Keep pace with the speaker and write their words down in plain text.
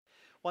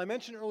Well, I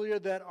mentioned earlier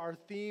that our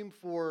theme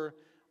for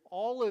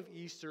all of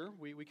Easter,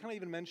 we kind of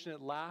even mentioned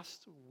it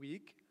last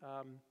week,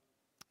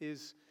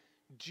 is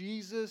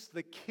Jesus,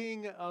 the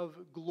King of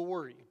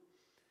Glory.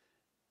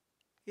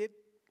 It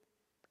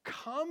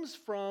comes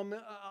from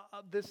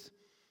this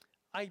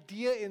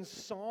idea in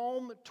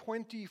Psalm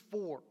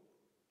 24.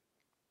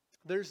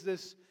 There's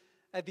this,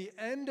 at the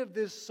end of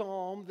this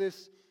psalm,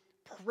 this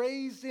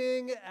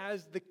praising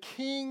as the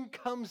King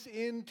comes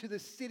into the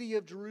city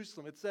of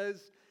Jerusalem. It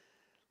says,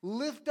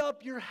 "Lift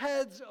up your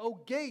heads, O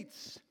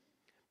gates.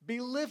 Be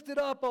lifted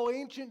up, O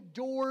ancient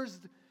doors,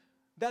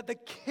 that the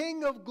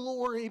King of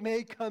glory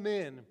may come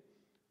in."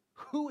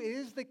 Who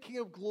is the King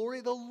of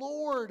glory? The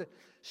Lord,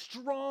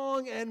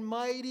 strong and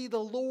mighty, the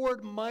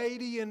Lord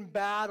mighty in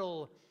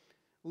battle.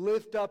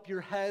 Lift up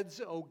your heads,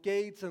 O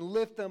gates, and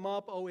lift them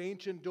up, O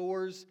ancient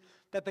doors,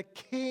 that the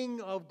King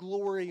of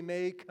glory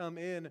may come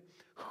in.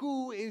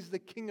 Who is the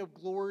King of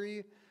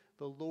glory?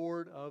 The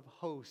Lord of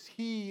hosts.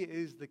 He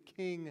is the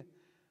King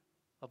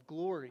of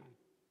glory.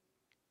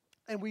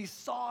 And we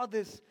saw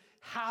this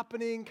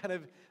happening, kind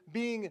of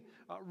being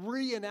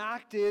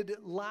reenacted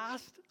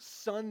last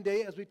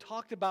Sunday as we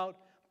talked about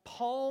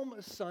Palm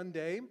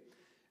Sunday.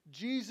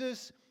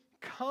 Jesus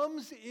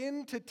comes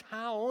into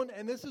town,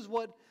 and this is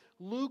what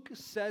Luke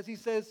says. He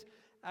says,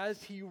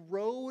 as he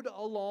rode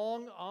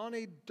along on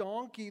a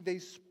donkey, they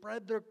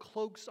spread their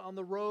cloaks on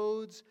the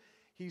roads.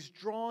 He's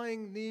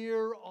drawing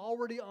near,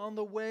 already on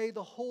the way.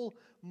 The whole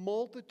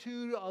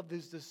multitude of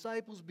his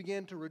disciples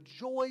began to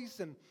rejoice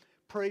and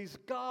praise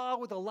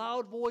God with a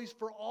loud voice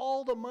for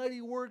all the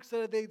mighty works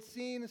that they'd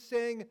seen,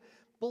 saying,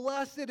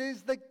 "Blessed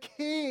is the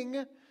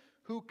King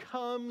who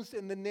comes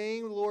in the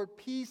name of the Lord,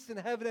 peace in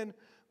heaven and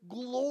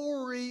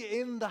glory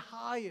in the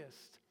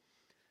highest."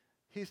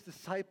 His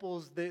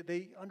disciples,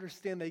 they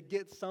understand, they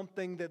get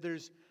something, that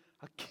there's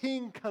a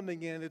king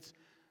coming in. It's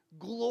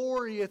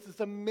glorious, it's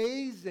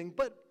amazing.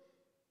 But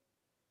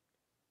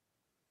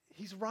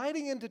he's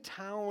riding into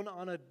town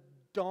on a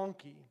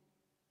donkey.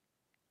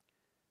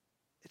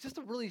 It's just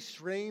a really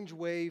strange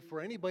way for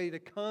anybody to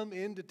come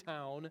into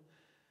town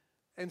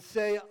and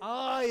say,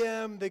 "I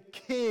am the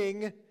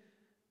king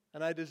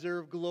and I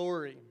deserve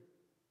glory."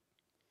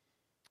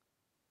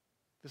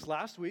 This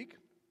last week,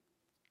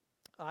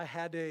 I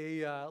had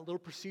a little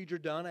procedure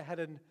done. I had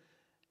an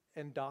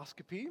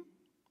endoscopy.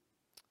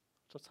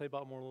 So I'll tell you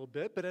about more in a little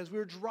bit. But as we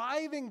were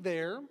driving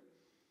there,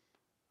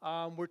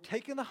 we're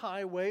taking the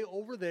highway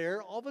over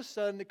there. All of a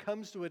sudden, it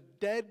comes to a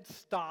dead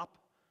stop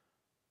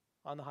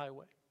on the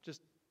highway.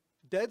 Just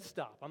dead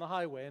stop on the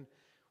highway. And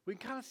we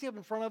can kind of see up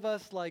in front of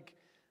us, like,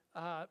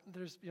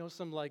 there's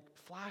some like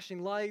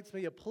flashing lights,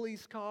 maybe a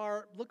police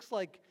car. Looks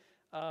like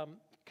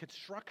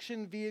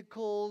construction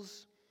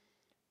vehicles.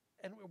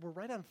 And we're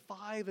right on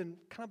 5 and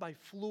kind of by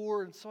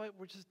Fleur, and so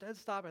we're just dead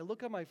stop. I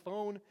look at my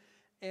phone,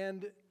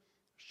 and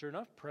sure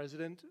enough,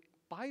 President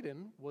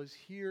Biden was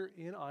here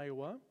in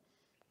Iowa,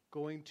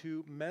 going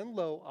to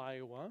Menlo,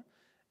 Iowa,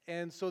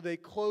 and so they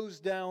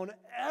closed down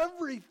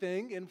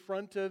everything in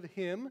front of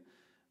him,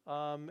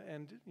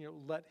 and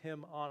let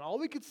him on. All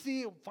we could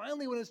see,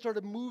 finally, when it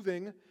started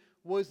moving,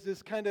 was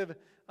this kind of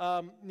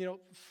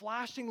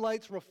flashing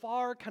lights from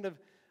afar, kind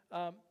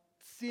of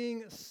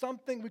seeing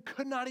something. We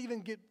could not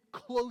even get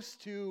close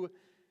to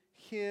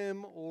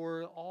him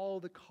or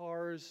all the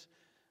cars.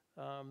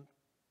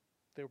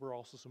 There were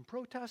also some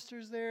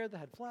protesters there that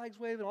had flags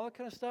waving, all that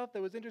kind of stuff.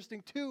 That was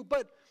interesting too.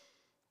 But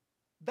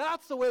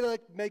that's the way to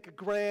make a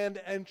grand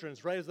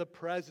entrance, right? As the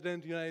president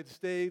of the United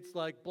States,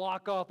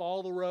 block off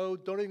all the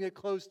roads, don't even get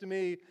close to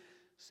me.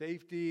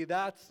 Safety,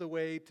 that's the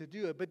way to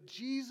do it. But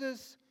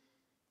Jesus'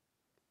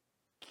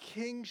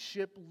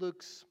 kingship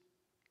looks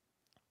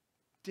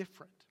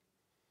different.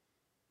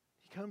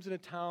 He comes into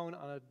town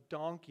on a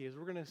donkey, as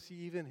we're going to see.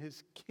 Even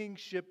his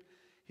kingship,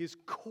 his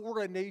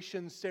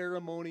coronation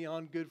ceremony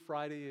on Good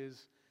Friday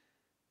is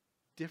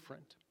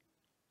different.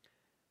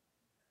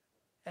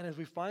 And as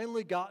we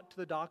finally got to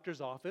the doctor's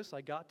office,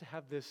 I got to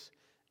have this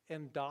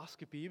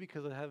endoscopy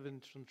because I'm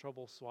having some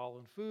trouble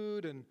swallowing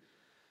food, and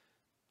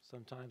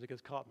sometimes it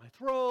gets caught in my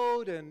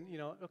throat, and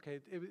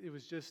it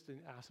was just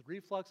an acid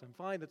reflux. I'm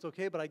fine, that's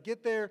okay. But I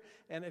get there,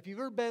 and if you've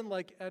ever been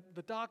at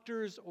the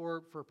doctor's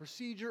or for a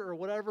procedure or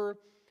whatever,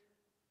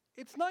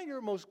 it's not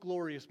your most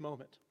glorious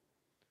moment,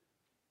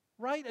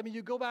 right? I mean,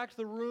 you go back to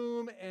the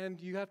room and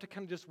you have to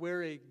kind of just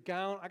wear a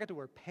gown. I got to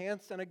wear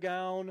pants and a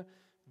gown,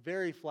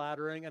 very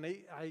flattering. And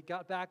I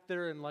got back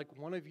there, and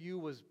one of you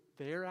was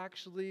there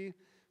actually,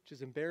 which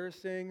is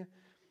embarrassing.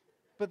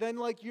 But then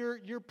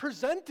you're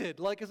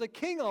presented as a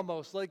king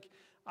almost.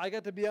 I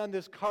got to be on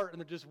this cart and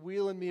they're just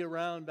wheeling me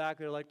around back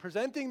there,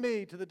 presenting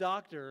me to the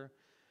doctor.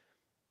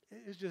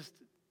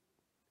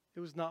 It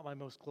was not my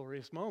most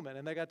glorious moment.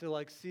 And I got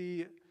to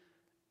see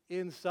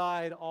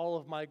inside all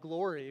of my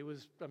glory. It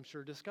was, I'm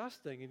sure,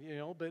 disgusting,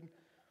 but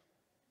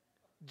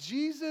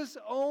Jesus'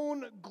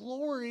 own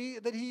glory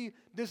that he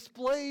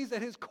displays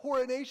at his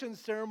coronation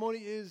ceremony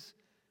is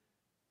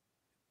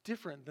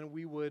different than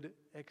we would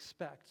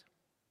expect.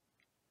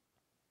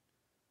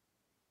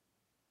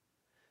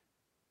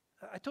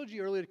 I told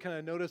you earlier to kind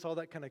of notice all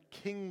that kind of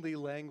kingly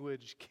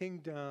language,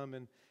 kingdom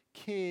and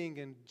king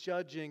and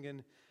judging,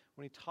 and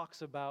when he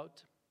talks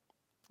about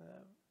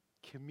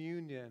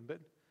communion. But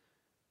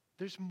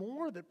there's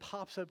more that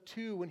pops up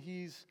too when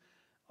he's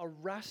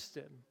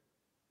arrested.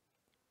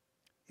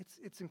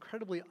 It's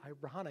incredibly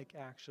ironic,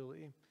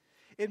 actually.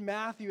 In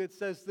Matthew, it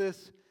says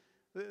this: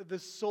 the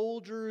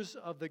soldiers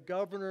of the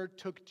governor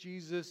took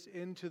Jesus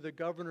into the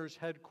governor's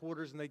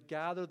headquarters, and they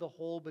gathered the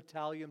whole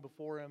battalion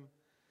before him.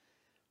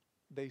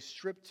 They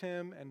stripped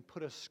him and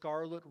put a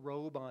scarlet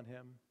robe on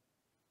him,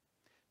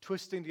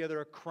 twisting together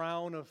a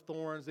crown of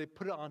thorns. They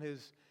put it on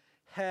his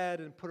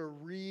head and put a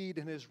reed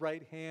in his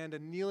right hand,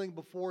 and kneeling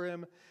before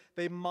him,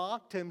 they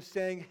mocked him,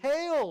 saying,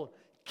 "Hail,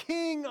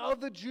 King of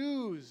the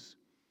Jews!"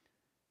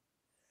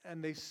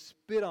 And they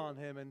spit on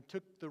him and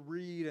took the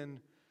reed and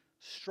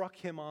struck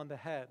him on the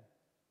head.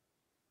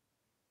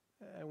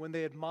 And when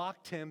they had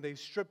mocked him, they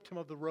stripped him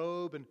of the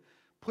robe and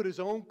put his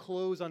own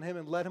clothes on him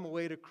and led him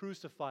away to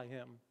crucify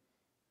him.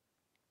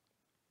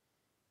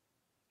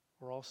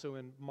 Or also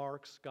in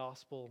Mark's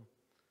gospel,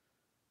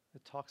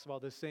 it talks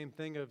about the same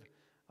thing of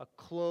a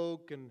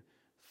cloak and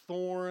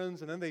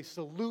thorns, and then they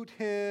salute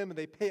him and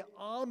they pay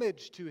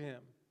homage to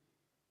him.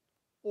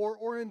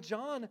 Or in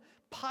John,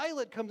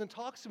 Pilate comes and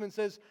talks to him and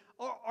says,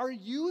 "Are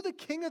you the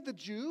king of the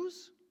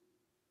Jews?"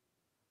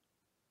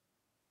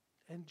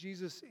 And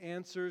Jesus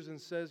answers and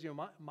says,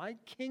 my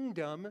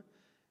kingdom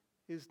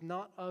is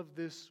not of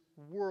this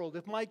world.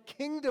 If my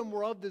kingdom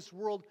were of this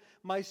world,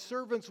 my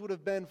servants would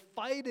have been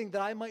fighting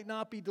that I might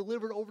not be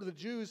delivered over to the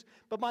Jews,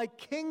 but my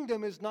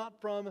kingdom is not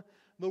from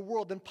the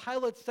world. Then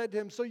Pilate said to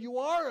him, "So you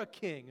are a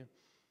king?"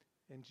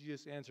 And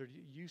Jesus answered,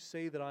 "You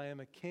say that I am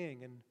a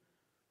king." And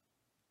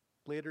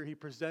later he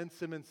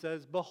presents him and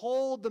says,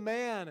 "Behold the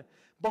man,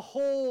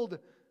 behold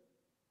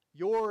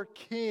your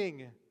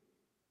king."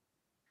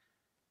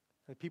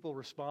 And people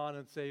respond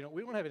and say,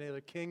 "We don't have any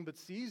other king but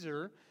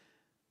Caesar."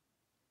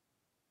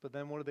 But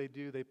then what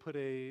do? They put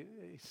a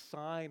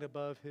sign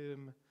above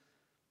him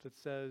that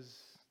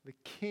says, "The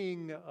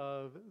King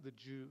of the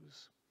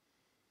Jews."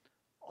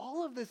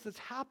 All of this that's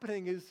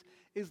happening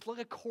is like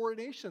a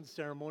coronation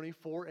ceremony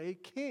for a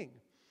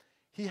king.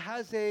 He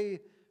has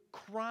a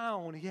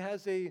crown. He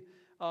has a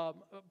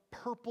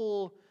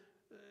purple,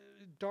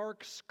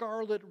 dark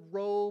scarlet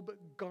robe,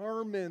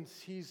 garments.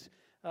 He's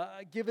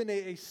given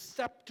a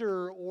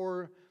scepter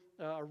or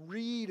a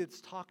reed,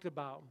 it's talked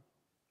about.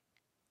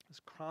 This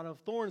crown of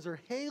thorns.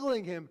 They're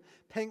hailing him,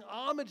 paying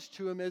homage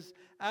to him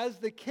as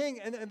the king.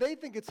 And they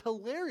think it's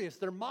hilarious.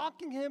 They're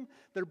mocking him.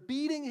 They're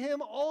beating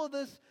him. All of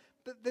this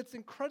that's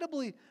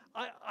incredibly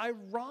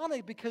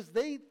ironic because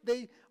they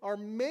are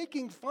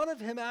making fun of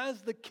him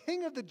as the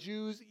king of the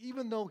Jews,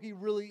 even though he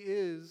really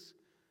is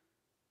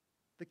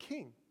the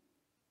king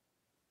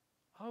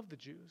of the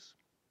Jews.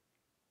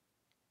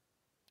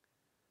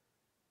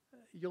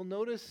 You'll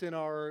notice in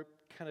our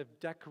kind of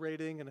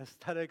decorating and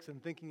aesthetics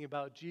and thinking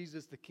about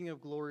Jesus, the King of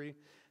Glory,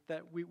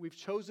 that we've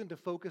chosen to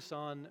focus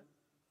on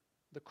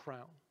the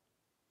crown.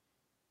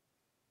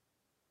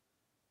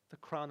 The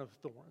crown of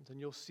thorns. And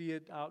you'll see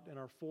it out in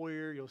our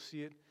foyer. You'll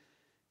see it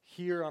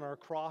here on our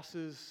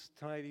crosses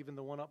tonight, even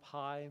the one up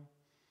high.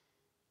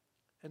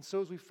 And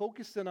so as we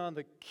focus in on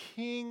the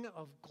King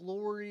of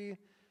Glory,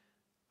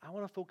 I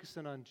want to focus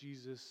in on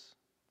Jesus'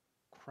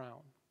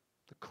 crown.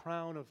 The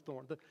crown of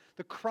thorns.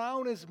 The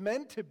crown is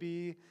meant to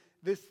be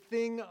this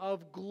thing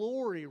of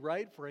glory,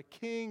 right? For a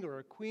king or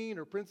a queen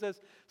or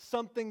princess,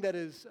 something that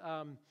is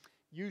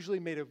usually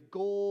made of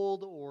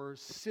gold or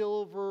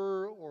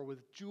silver or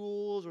with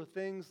jewels or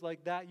things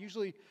like that.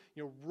 Usually,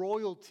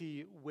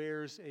 royalty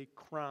wears a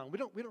crown. We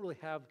don't really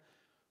have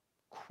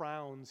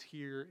crowns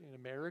here in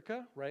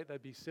America, right?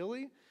 That'd be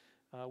silly.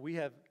 We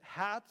have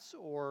hats,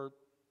 or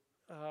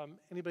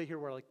anybody here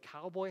wear like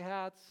cowboy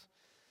hats?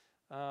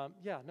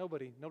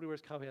 Nobody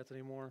wears cowboy hats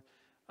anymore.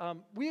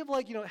 We have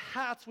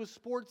hats with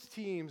sports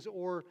teams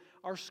or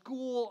our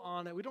school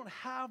on it. We don't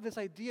have this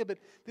idea, but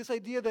this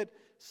idea that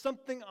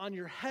something on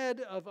your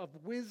head of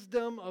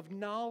wisdom, of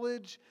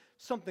knowledge,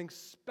 something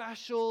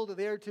special, that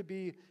they are to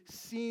be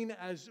seen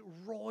as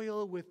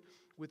royal with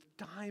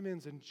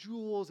diamonds and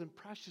jewels and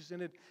precious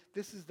in it.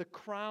 This is the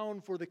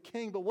crown for the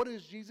king. But what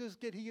does Jesus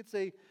get? He gets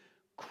a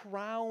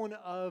crown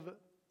of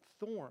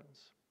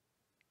thorns.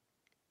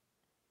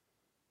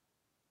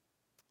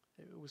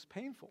 It was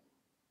painful.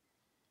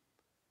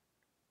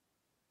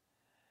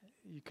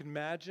 You can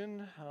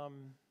imagine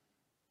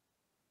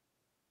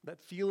that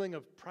feeling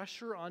of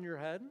pressure on your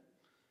head,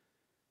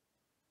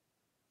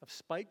 of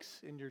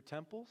spikes in your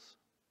temples.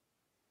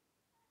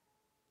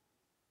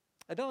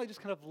 And not only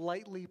just kind of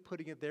lightly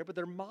putting it there, but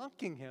they're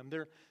mocking him.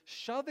 They're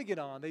shoving it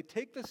on. They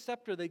take the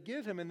scepter they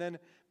give him and then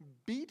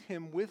beat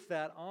him with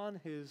that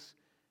on his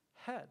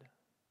head.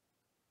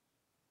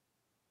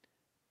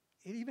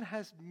 It even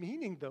has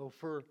meaning, though,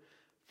 for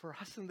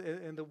us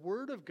in the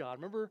Word of God.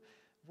 Remember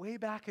way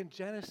back in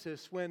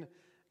Genesis when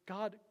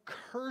God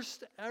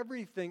cursed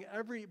everything,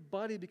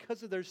 everybody,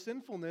 because of their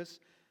sinfulness.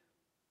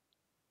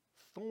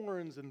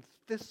 Thorns and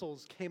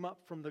thistles came up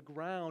from the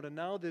ground, and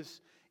now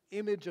this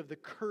image of the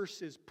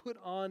curse is put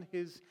on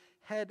his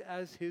head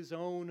as his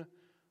own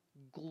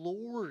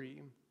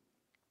glory.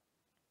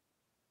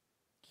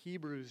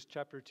 Hebrews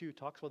chapter 2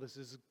 talks about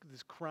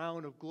this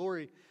crown of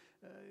glory.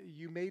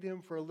 You made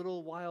him for a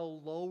little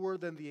while lower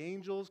than the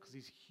angels because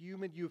he's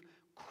human. You've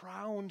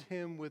crowned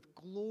him with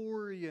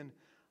glory and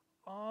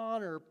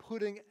honor,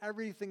 putting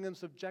everything in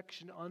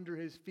subjection under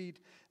his feet.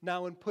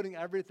 Now, in putting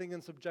everything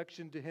in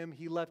subjection to him,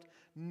 he left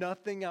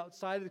nothing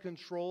outside of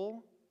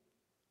control.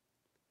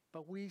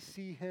 But we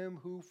see him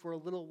who for a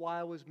little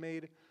while was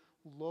made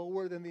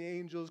lower than the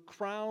angels,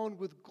 crowned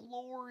with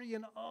glory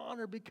and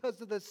honor because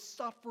of the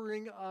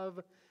suffering of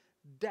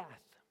death,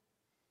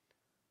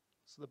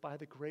 so that by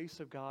the grace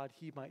of God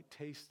he might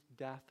taste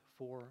death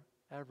for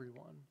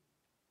everyone.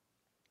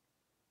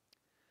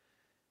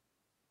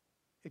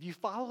 If you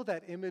follow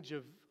that image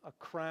of a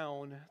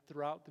crown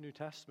throughout the New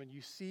Testament,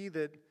 you see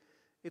that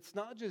it's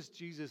not just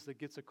Jesus that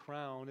gets a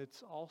crown,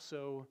 it's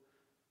also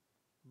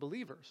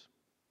believers.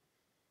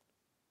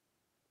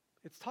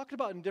 It's talked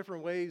about in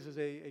different ways as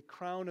a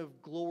crown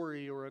of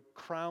glory or a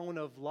crown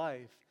of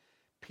life.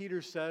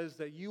 Peter says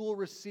that you will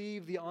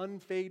receive the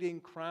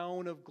unfading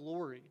crown of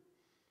glory.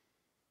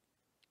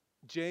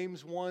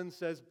 James 1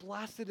 says,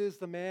 "Blessed is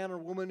the man or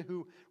woman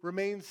who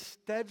remains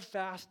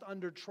steadfast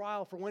under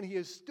trial, for when he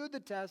has stood the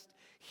test,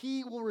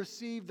 he will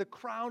receive the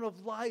crown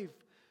of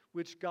life,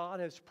 which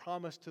God has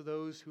promised to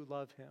those who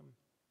love him."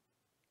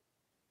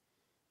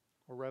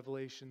 Or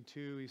Revelation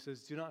 2, he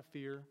says, "Do not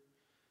fear,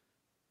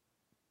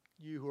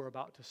 you who are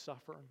about to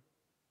suffer.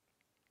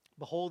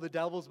 Behold, the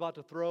devil is about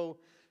to throw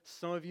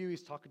some of you,"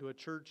 he's talking to a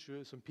church,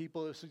 some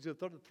people, he's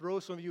going to throw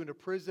some of you into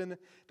prison,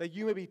 "that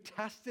you may be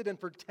tested, and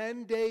for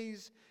 10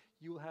 days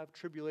you will have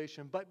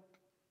tribulation. But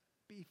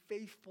be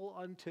faithful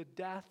unto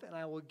death, and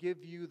I will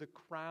give you the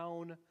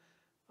crown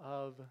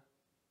of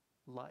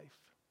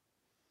life."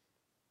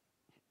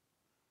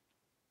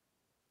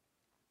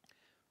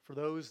 For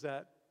those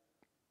that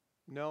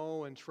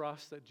know and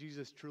trust that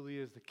Jesus truly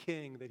is the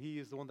King, that he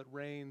is the one that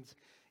reigns,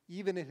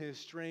 even in his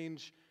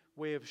strange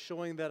way of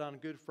showing that on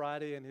Good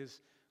Friday and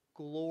his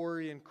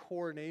glory and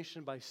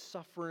coronation by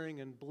suffering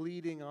and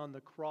bleeding on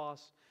the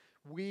cross,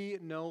 we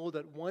know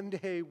that one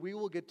day we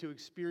will get to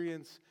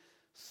experience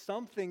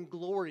something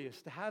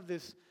glorious, to have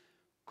this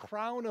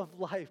crown of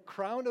life,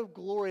 crown of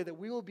glory, that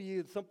we will be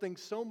in something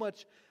so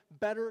much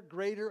better,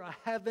 greater, a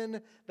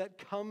heaven that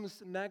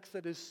comes next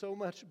that is so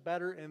much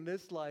better in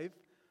this life.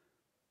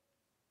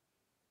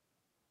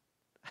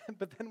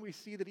 But then we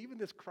see that even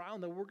this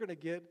crown that we're going to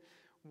get,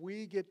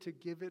 we get to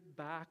give it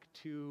back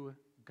to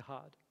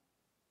God.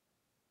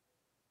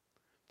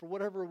 For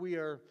whatever we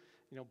are,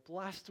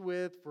 blessed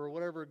with, for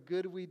whatever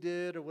good we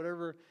did, or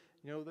whatever,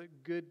 the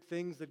good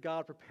things that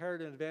God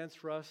prepared in advance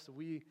for us,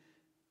 we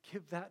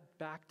give that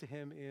back to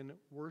him in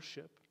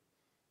worship.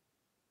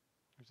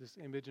 There's this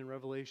image in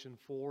Revelation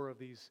 4 of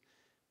these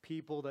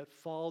people that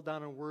fall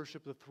down and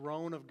worship the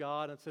throne of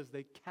God. And it says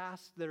they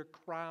cast their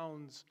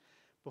crowns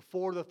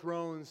before the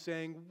throne,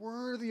 saying,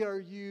 "Worthy are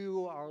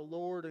you, our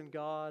Lord and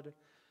God,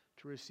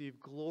 to receive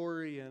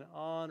glory and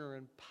honor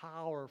and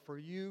power, for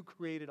you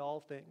created all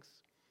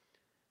things,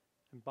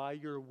 and by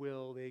your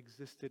will they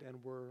existed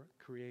and were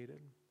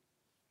created."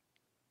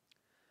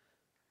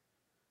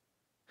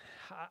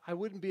 I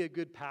wouldn't be a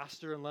good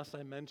pastor unless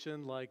I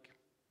mentioned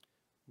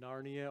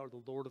Narnia or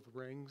the Lord of the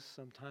Rings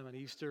sometime on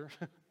Easter.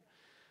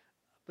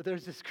 But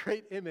there's this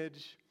great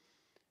image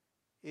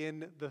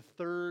in the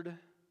third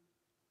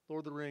Lord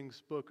of the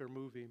Rings book or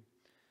movie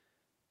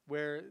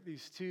where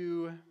these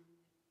two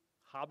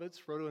hobbits,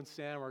 Frodo and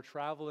Sam, are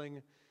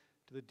traveling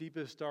to the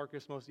deepest,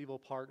 darkest, most evil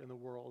part in the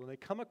world. And they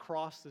come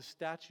across this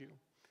statue.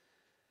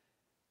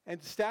 And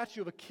the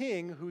statue of a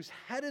king whose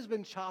head has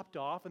been chopped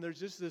off, and there's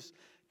just this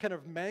kind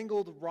of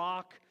mangled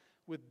rock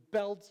with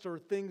belts or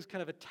things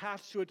kind of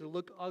attached to it to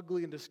look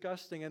ugly and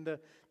disgusting. And the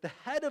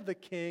head of the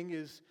king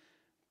is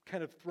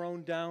kind of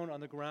thrown down on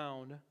the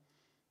ground.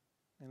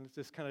 And it's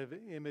this kind of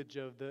image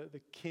of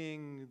the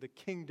king, the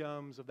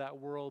kingdoms of that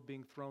world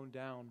being thrown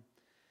down.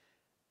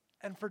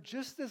 And for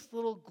just this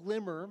little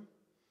glimmer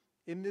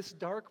in this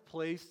dark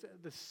place,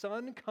 the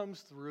sun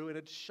comes through and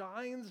it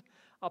shines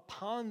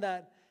upon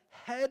that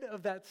head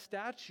of that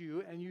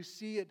statue, and you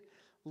see it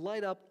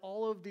light up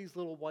all of these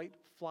little white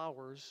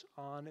flowers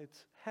on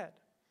its head.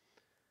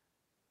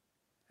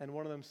 And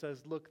one of them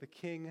says, "Look, the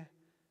king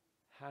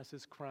has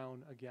his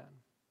crown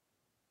again."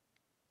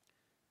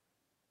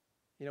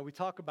 We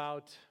talk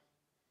about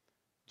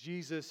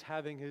Jesus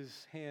having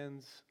his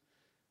hands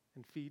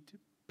and feet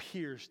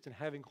pierced and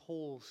having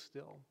holes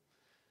still.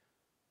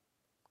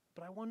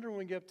 But I wonder when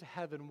we get up to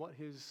heaven what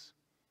his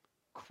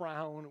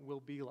crown will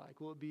be like.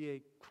 Will it be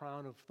a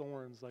crown of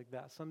thorns like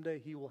that? Someday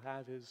he will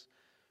have his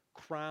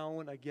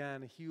crown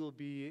again. He will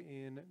be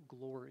in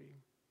glory.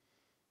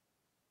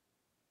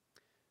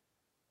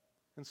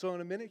 And so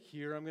in a minute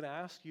here, I'm going to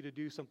ask you to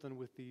do something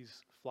with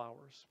these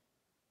flowers.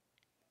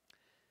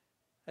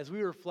 As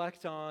we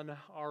reflect on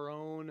our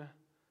own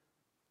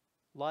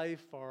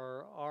life,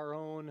 our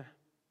own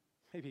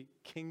maybe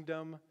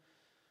kingdom,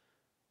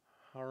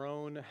 our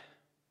own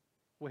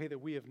way that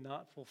we have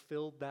not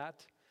fulfilled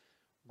that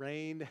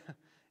reign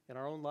in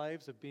our own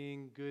lives of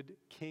being good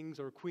kings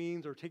or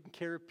queens or taking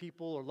care of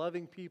people or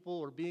loving people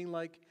or being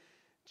like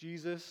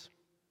Jesus,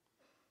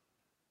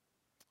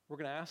 we're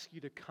going to ask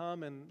you to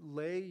come and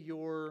lay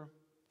your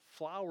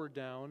flower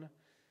down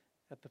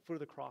at the foot of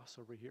the cross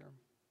over here.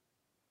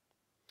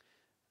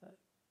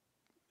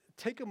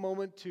 Take a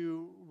moment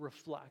to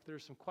reflect.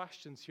 There's some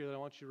questions here that I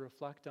want you to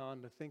reflect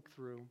on, to think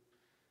through.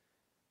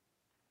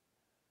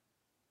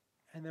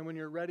 And then when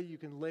you're ready, you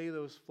can lay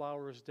those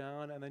flowers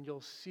down, and then you'll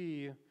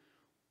see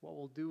what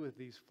we'll do with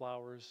these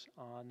flowers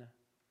on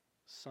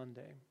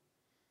Sunday.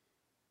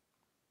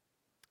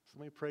 So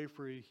let me pray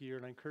for you here,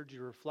 and I encourage you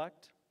to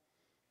reflect.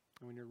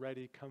 And when you're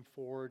ready, come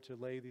forward to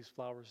lay these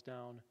flowers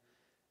down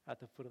at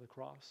the foot of the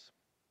cross.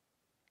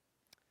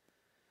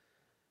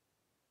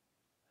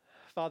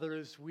 Father,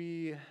 as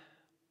we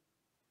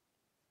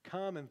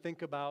come and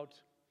think about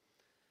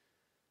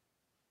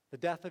the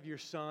death of your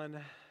Son,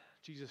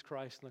 Jesus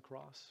Christ, on the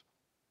cross,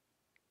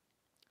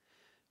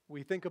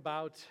 we think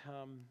about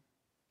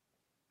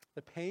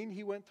the pain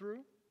he went through,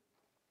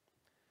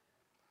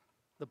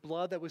 the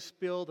blood that was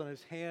spilled on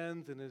his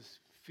hands and his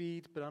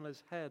feet, but on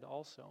his head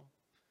also.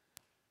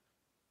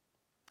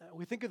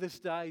 We think of this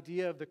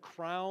idea of the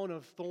crown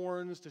of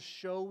thorns to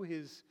show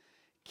his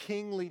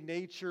kingly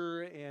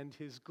nature and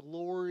his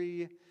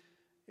glory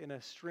in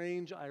a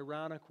strange,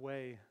 ironic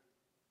way.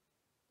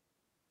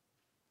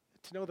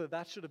 To know that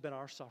that should have been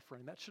our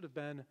suffering. That should have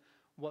been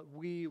what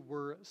we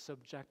were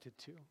subjected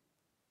to.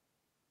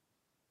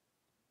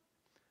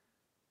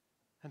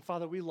 And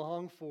Father, we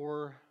long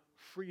for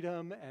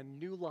freedom and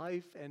new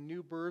life and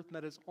new birth, and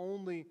that is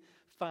only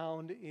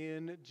found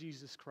in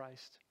Jesus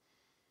Christ.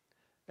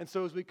 And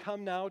so as we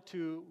come now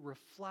to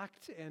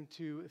reflect and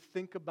to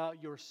think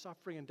about your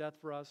suffering and death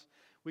for us,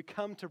 we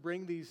come to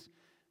bring these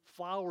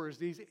flowers,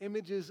 these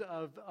images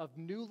of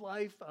new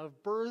life,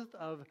 of birth,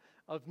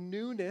 of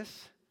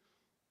newness,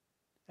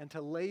 and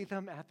to lay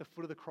them at the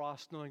foot of the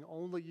cross, knowing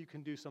only you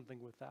can do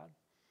something with that.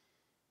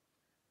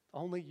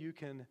 Only you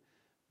can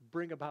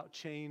bring about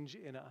change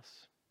in us.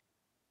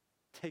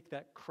 Take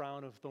that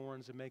crown of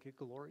thorns and make it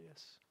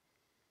glorious.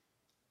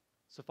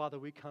 So, Father,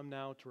 we come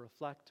now to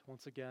reflect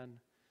once again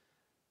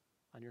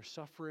on your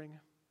suffering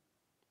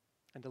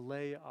and to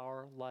lay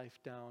our life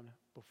down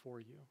before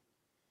you.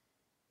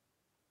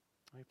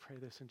 I pray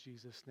this in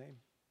Jesus' name.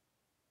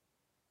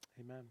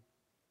 Amen.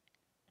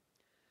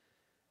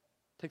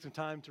 Take some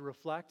time to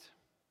reflect,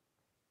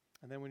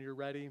 and then when you're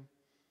ready,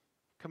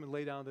 come and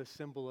lay down this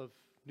symbol of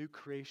new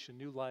creation,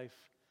 new life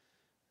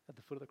at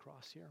the foot of the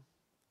cross here.